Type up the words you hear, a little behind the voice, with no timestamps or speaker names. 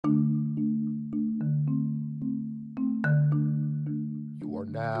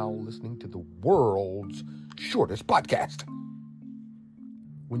now listening to the world's shortest podcast.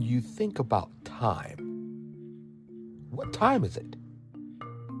 When you think about time, what time is it?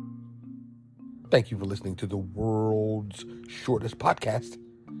 Thank you for listening to the world's shortest podcast.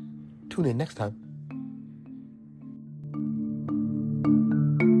 Tune in next time.